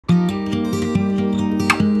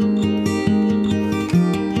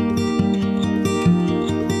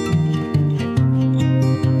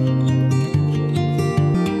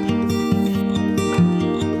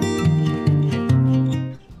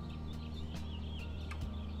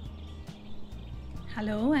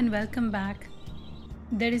Hello and welcome back.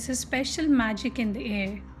 There is a special magic in the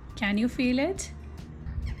air. Can you feel it?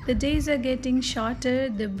 The days are getting shorter,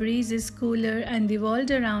 the breeze is cooler, and the world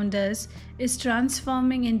around us is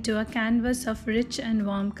transforming into a canvas of rich and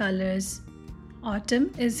warm colors. Autumn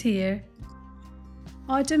is here.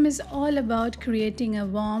 Autumn is all about creating a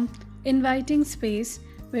warm, inviting space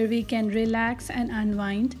where we can relax and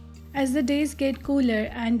unwind as the days get cooler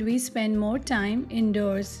and we spend more time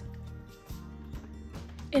indoors.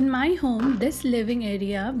 In my home, this living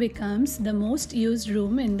area becomes the most used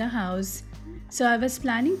room in the house. So I was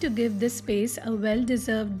planning to give this space a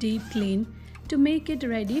well-deserved deep clean to make it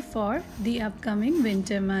ready for the upcoming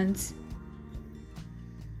winter months.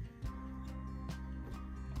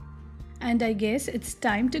 And I guess it's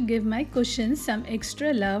time to give my cushions some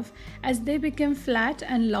extra love as they became flat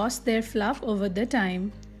and lost their fluff over the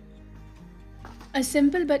time. A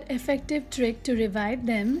simple but effective trick to revive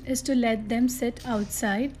them is to let them sit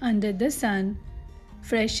outside under the sun.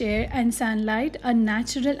 Fresh air and sunlight are a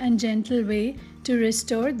natural and gentle way to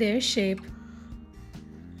restore their shape.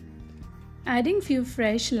 Adding few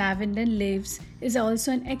fresh lavender leaves is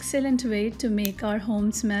also an excellent way to make our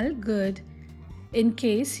home smell good. In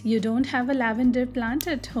case you don't have a lavender plant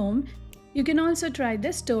at home, you can also try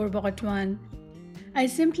the store-bought one. I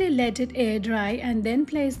simply let it air dry and then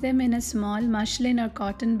place them in a small muslin or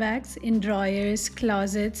cotton bags in drawers,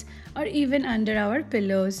 closets, or even under our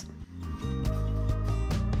pillows.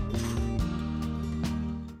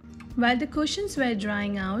 While the cushions were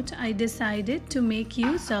drying out, I decided to make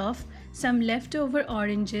use of some leftover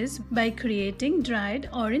oranges by creating dried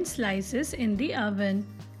orange slices in the oven.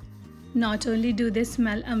 Not only do they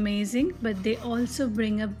smell amazing, but they also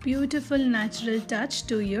bring a beautiful natural touch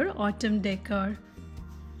to your autumn decor.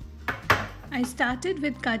 I started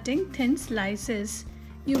with cutting thin slices.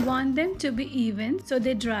 You want them to be even so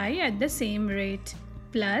they dry at the same rate.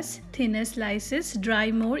 Plus, thinner slices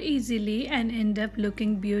dry more easily and end up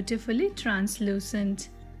looking beautifully translucent.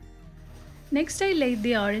 Next, I laid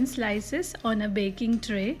the orange slices on a baking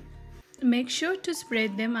tray. Make sure to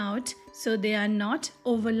spread them out so they are not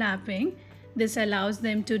overlapping. This allows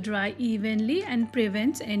them to dry evenly and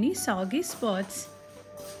prevents any soggy spots.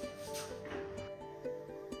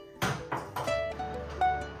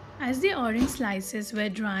 As the orange slices were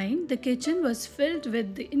drying, the kitchen was filled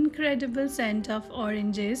with the incredible scent of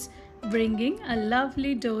oranges, bringing a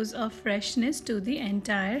lovely dose of freshness to the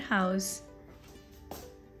entire house.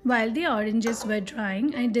 While the oranges were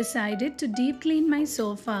drying, I decided to deep clean my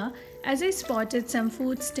sofa as I spotted some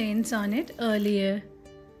food stains on it earlier.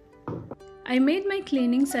 I made my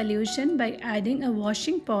cleaning solution by adding a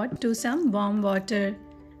washing pot to some warm water.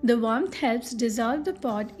 The warmth helps dissolve the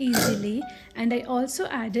pot easily, and I also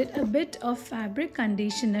added a bit of fabric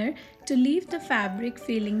conditioner to leave the fabric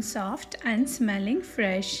feeling soft and smelling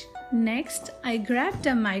fresh. Next, I grabbed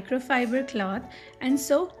a microfiber cloth and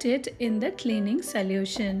soaked it in the cleaning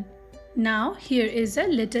solution. Now here is a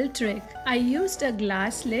little trick. I used a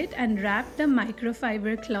glass lid and wrapped the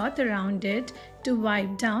microfiber cloth around it to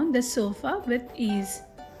wipe down the sofa with ease.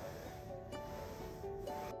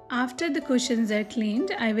 After the cushions are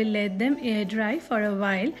cleaned, I will let them air dry for a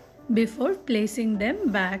while before placing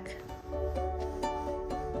them back.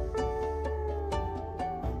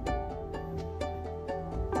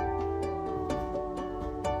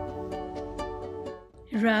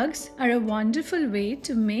 Rugs are a wonderful way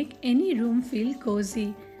to make any room feel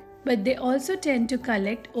cozy, but they also tend to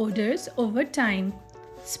collect odors over time,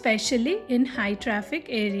 especially in high traffic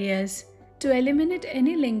areas. To eliminate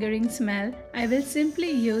any lingering smell, I will simply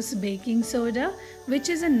use baking soda, which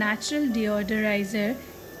is a natural deodorizer,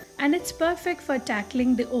 and it's perfect for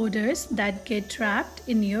tackling the odors that get trapped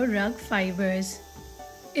in your rug fibers.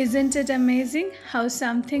 Isn't it amazing how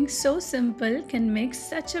something so simple can make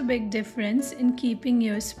such a big difference in keeping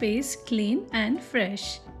your space clean and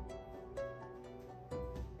fresh?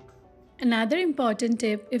 Another important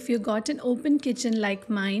tip if you got an open kitchen like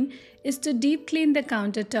mine is to deep clean the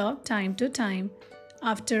countertop time to time.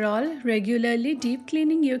 After all, regularly deep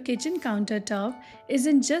cleaning your kitchen countertop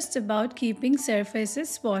isn't just about keeping surfaces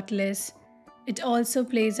spotless. It also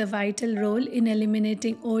plays a vital role in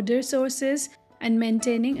eliminating odor sources and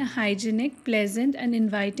maintaining a hygienic, pleasant, and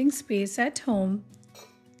inviting space at home.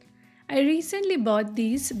 I recently bought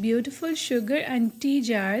these beautiful sugar and tea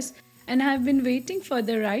jars and have been waiting for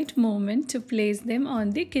the right moment to place them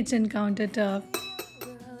on the kitchen countertop.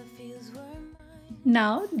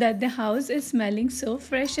 Now that the house is smelling so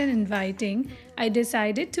fresh and inviting, I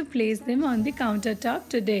decided to place them on the countertop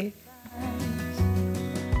today.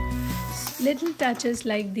 Little touches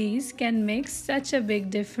like these can make such a big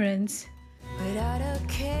difference. Without a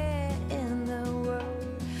care in the world.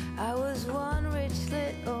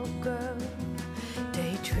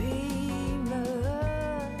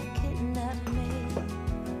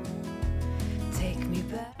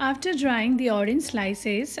 After drying the orange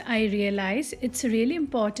slices, I realized it's really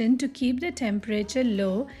important to keep the temperature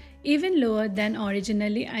low, even lower than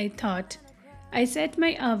originally I thought. I set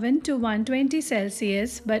my oven to 120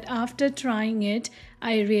 Celsius, but after trying it,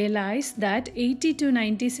 I realized that 80 to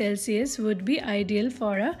 90 Celsius would be ideal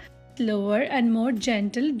for a slower and more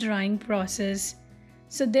gentle drying process.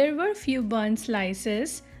 So there were few burnt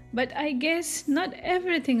slices, but I guess not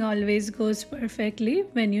everything always goes perfectly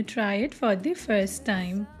when you try it for the first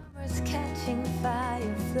time. Summer's catching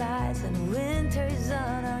fireflies and winter's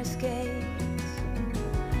on our skates.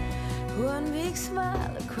 One big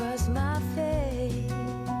smile across my face.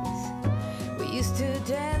 We used to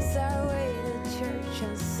dance our way to church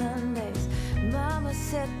on Sundays. Mama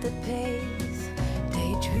set the pace.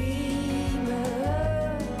 Daydreamer.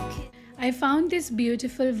 I found these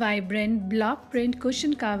beautiful vibrant block print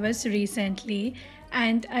cushion covers recently,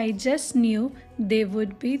 and I just knew they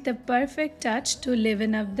would be the perfect touch to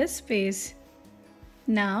liven up the space.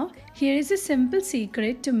 Now, here is a simple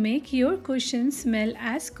secret to make your cushions smell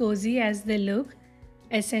as cozy as they look: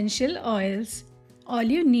 essential oils. All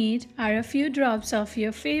you need are a few drops of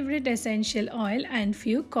your favorite essential oil and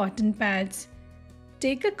few cotton pads.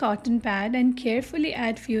 Take a cotton pad and carefully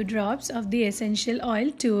add few drops of the essential oil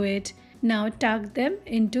to it. Now tuck them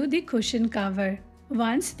into the cushion cover.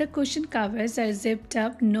 Once the cushion covers are zipped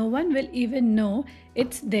up, no one will even know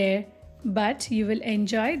it's there, but you will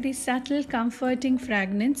enjoy the subtle comforting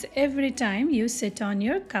fragrance every time you sit on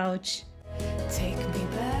your couch. Take me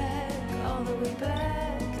back, all the way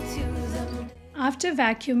back to the... After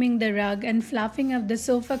vacuuming the rug and fluffing up the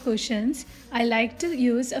sofa cushions, I like to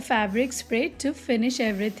use a fabric spray to finish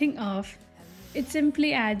everything off. It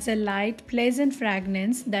simply adds a light, pleasant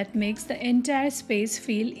fragrance that makes the entire space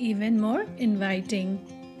feel even more inviting.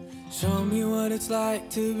 Show me what it's like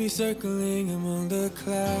to be circling among the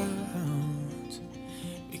clouds.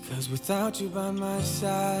 Because without you by my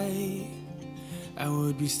side, I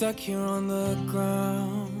would be stuck here on the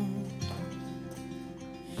ground.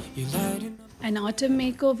 You're lighting up. An autumn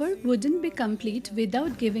makeover wouldn't be complete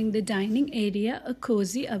without giving the dining area a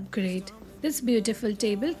cozy upgrade. This beautiful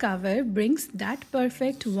table cover brings that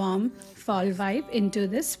perfect warm fall vibe into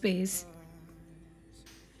the space.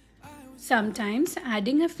 Sometimes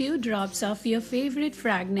adding a few drops of your favorite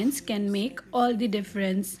fragrance can make all the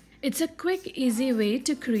difference. It's a quick, easy way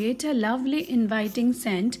to create a lovely, inviting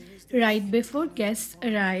scent right before guests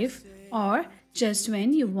arrive, or just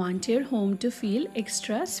when you want your home to feel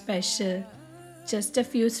extra special. Just a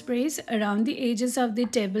few sprays around the edges of the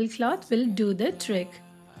tablecloth will do the trick.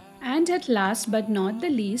 And at last but not the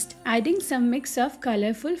least, adding some mix of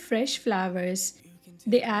colorful fresh flowers.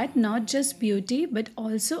 They add not just beauty but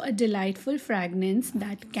also a delightful fragrance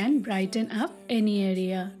that can brighten up any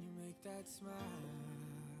area.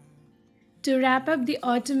 To wrap up the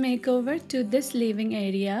autumn makeover to this living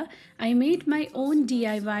area, I made my own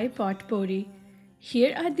DIY potpourri.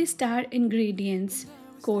 Here are the star ingredients: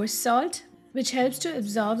 coarse salt, which helps to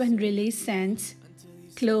absorb and release scents,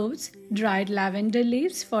 cloves, dried lavender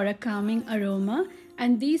leaves for a calming aroma,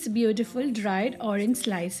 and these beautiful dried orange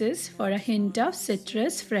slices for a hint of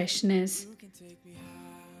citrus freshness.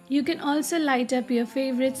 You can also light up your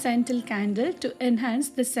favorite scented candle to enhance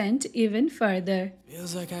the scent even further.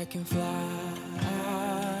 Feels like I can fly.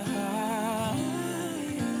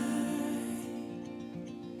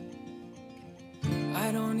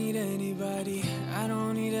 I don't need anybody. I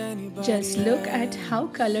don't need anybody. Just look at how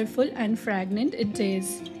colorful and fragrant it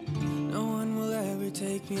is. No one will ever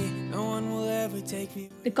take me. No one will ever take me.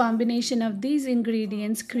 The combination of these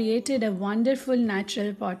ingredients created a wonderful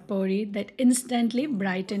natural potpourri that instantly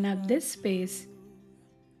brightened up this space.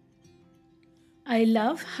 I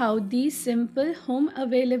love how these simple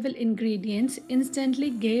home-available ingredients instantly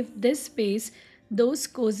gave this space those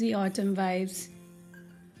cozy autumn vibes.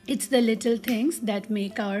 It's the little things that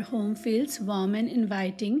make our home feels warm and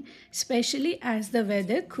inviting, especially as the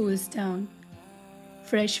weather cools down.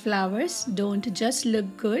 Fresh flowers don't just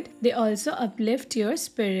look good, they also uplift your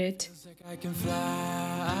spirit. Feels like I can fly.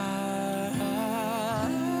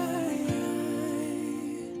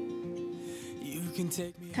 You can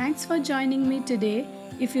take me. Thanks for joining me today.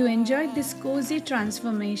 If you enjoyed this cozy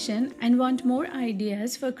transformation and want more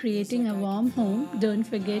ideas for creating a warm home, don't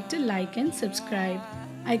forget to like and subscribe.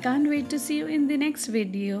 I can't wait to see you in the next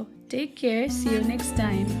video. Take care. See you next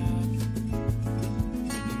time.